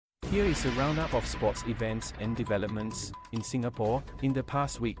Here is a roundup of sports events and developments in Singapore in the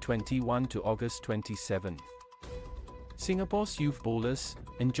past week 21 to August 27. Singapore's youth bowlers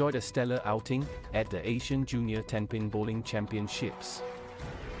enjoyed a stellar outing at the Asian Junior 10-pin Bowling Championships,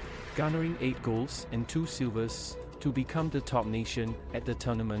 garnering 8 golds and 2 silvers to become the top nation at the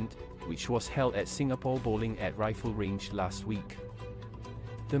tournament, which was held at Singapore Bowling at Rifle Range last week.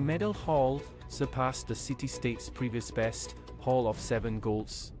 The medal haul surpassed the city-state's previous best haul of 7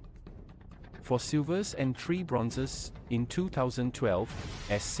 golds, 4 silvers and 3 bronzes in 2012,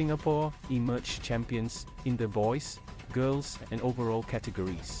 as Singapore emerged champions in the boys, girls and overall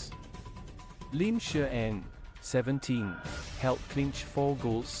categories. Lim She An, 17, helped clinch 4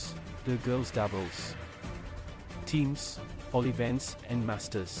 golds, the girls' doubles, teams, all events and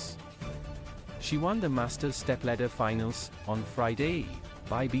masters. She won the Masters stepladder finals on Friday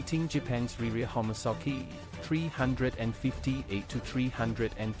by beating Japan's Riria Homosaki 358 to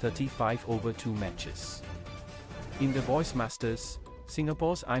 335 over 2 matches. In the boys' masters,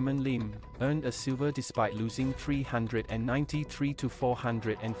 Singapore's Iman Lim earned a silver despite losing 393 to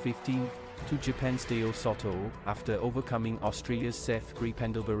 415 to Japan's Deo Soto after overcoming Australia's Seth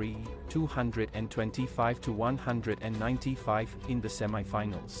Pendlebury 225 to 195 in the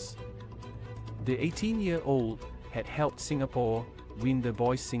semi-finals. The 18-year-old had helped Singapore win the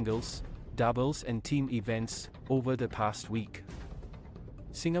boys' singles, doubles and team events over the past week.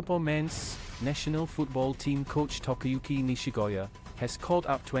 Singapore men's national football team coach Takayuki Nishigoya has called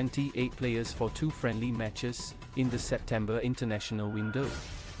up 28 players for 2 friendly matches in the September international window.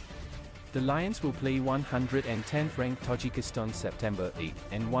 The Lions will play 110th ranked Tajikistan September 8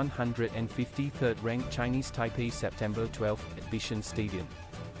 and 153rd ranked Chinese Taipei September 12 at Bishan Stadium.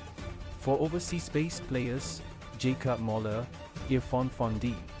 For overseas-based players, Jacob Moller, Irfan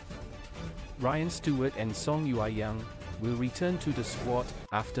Fondi, Ryan Stewart and Song Yuanyang will return to the squad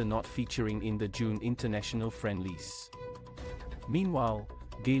after not featuring in the June international friendlies. Meanwhile,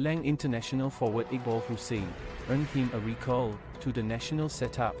 Geylang international forward Iqbal Hussain earned him a recall to the national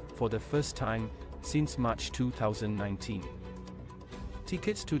setup for the first time since March 2019.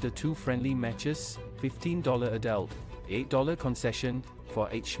 Tickets to the 2 friendly matches, $15 adult, $8 concession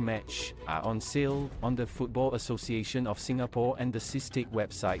for each match, are on sale on the Football Association of Singapore and the SISTIC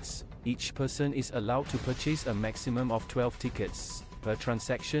websites. Each person is allowed to purchase a maximum of 12 tickets per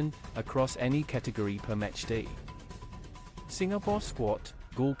transaction across any category per match day. Singapore squad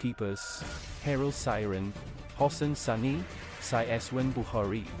goalkeepers: Harold Siren, Hossan Sani, Sai Aswan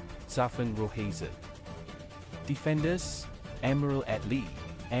Buhari, Zafan Rohaizat. Defenders: Emerald Adli,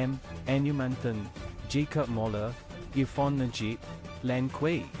 Anumanthan, Jacob Moller, Irfan Najib, Lan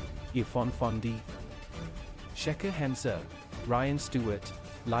Kuei, Irfan Fondi, Shekhar Hamza, Ryan Stewart,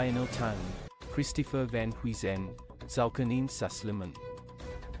 Lionel Tan, Christopher Van Huizen, Zulkarnain Susliman.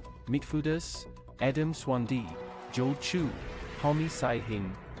 Midfielders: Adam Swandi, Joel Chu, Homi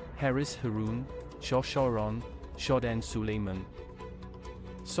Saihin, Haris Harun, Shoshoron, Shodan Suleiman,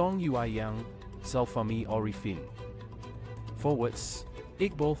 Song Yuanyang, Zulfami Orifin. Forwards: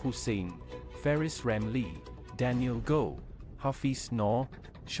 Iqbal Hussain, Faris Ramli, Daniel Goh, Hafiz Noor,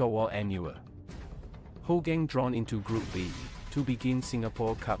 Shawal Anwar. Hougang drawn into Group B to begin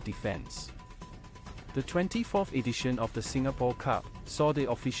Singapore Cup defense. The 24th edition of the Singapore Cup saw the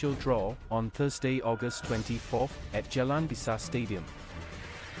official draw on Thursday, August 24th at Jalan Besar Stadium,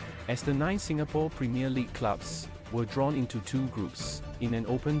 as the 9 Singapore Premier League clubs were drawn into 2 groups in an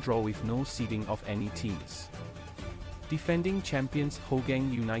open draw with no seeding of any teams. Defending champions Hougang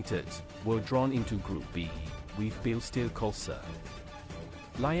United were drawn into Group B with Balestier Khalsa,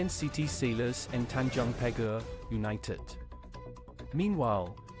 Lion City Sailors and Tanjong Pagar United.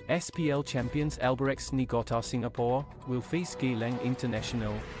 Meanwhile, SPL champions Albirex Niigata Singapore will face Geylang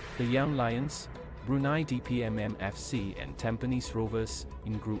International, the Young Lions, Brunei DPMM FC and Tampines Rovers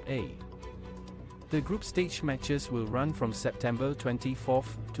in Group A. The group stage matches will run from September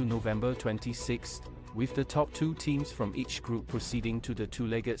 24th to November 26th, with the top 2 teams from each group proceeding to the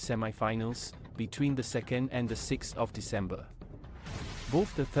 2-legged semi-finals between the 2nd and the 6th of December.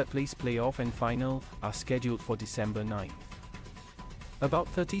 Both the 3rd-place playoff and final are scheduled for December 9th. About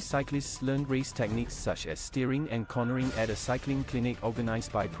 30 cyclists learned race techniques such as steering and cornering at a cycling clinic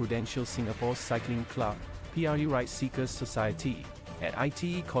organized by Prudential Singapore Cycling Club, PRU Right Seekers Society, at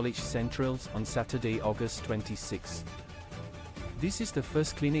ITE College Central on Saturday, August 26. This is the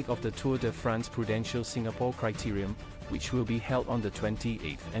first clinic of the Tour de France Prudential Singapore Criterium, which will be held on the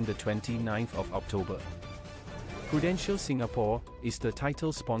 28th and the 29th of October. Prudential Singapore is the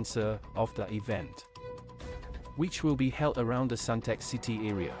title sponsor of the event, which will be held around the Suntec City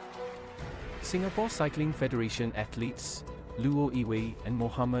area. Singapore Cycling Federation athletes Luo Iwei and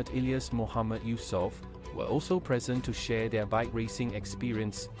Mohammad Ilyas Mohammad Yusof, were also present to share their bike racing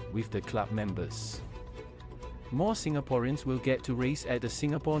experience with the club members. More Singaporeans will get to race at the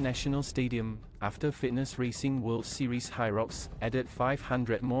Singapore National Stadium, after Fitness Racing World Series Hyrox added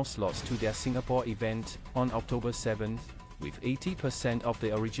 500 more slots to their Singapore event on October 7, with 80% of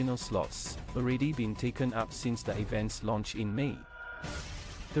the original slots already been taken up since the event's launch in May.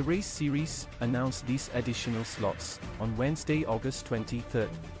 The race series announced these additional slots on Wednesday, August 23,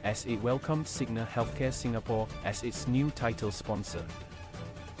 as it welcomed Cigna Healthcare Singapore as its new title sponsor.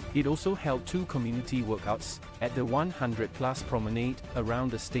 It also held 2 community workouts at the 100+ promenade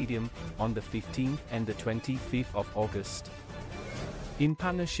around the stadium on the 15th and the 25th of August. In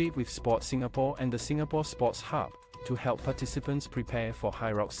partnership with Sport Singapore and the Singapore Sports Hub, to help participants prepare for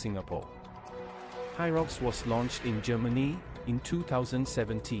Hyrox Singapore. Hyrox was launched in Germany in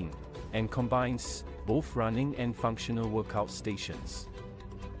 2017, and combines both running and functional workout stations.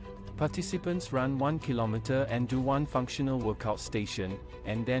 Participants run 1 kilometer and do 1 functional workout station,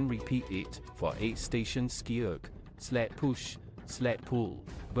 and then repeat it for 8 stations: ski erg, sled push, sled pull,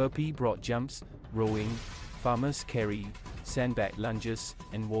 burpee broad jumps, rowing, farmer's carry, sandbag lunges,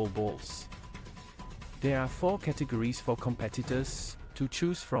 and wall balls. There are 4 categories for competitors to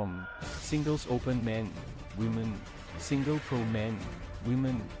choose from: singles open men, women, single pro men,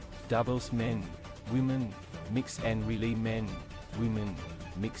 women, doubles men, women, mixed and relay men, women,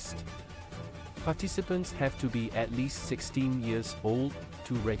 mixed. Participants have to be at least 16 years old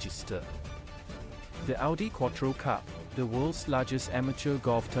to register. The Audi Quattro Cup, the world's largest amateur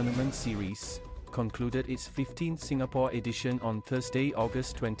golf tournament series, concluded its 15th Singapore edition on Thursday,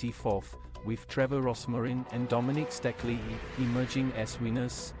 August 24, with Trevor Rosmarin and Dominic Stackley emerging as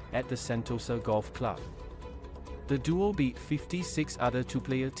winners at the Sentosa Golf Club. The duo beat 56 other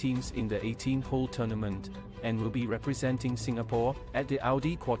 2-player teams in the 18-hole tournament, and will be representing Singapore at the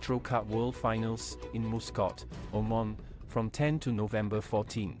Audi Quattro Cup World Finals in Muscat, Oman, from 10 to November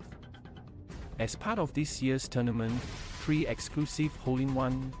 14. As part of this year's tournament, 3 exclusive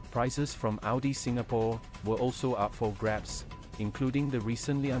hole-in-one prizes from Audi Singapore were also up for grabs, including the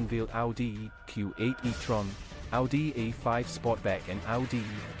recently unveiled Audi Q8 e-tron, Audi A5 Sportback and Audi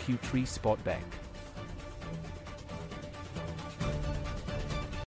Q3 Sportback.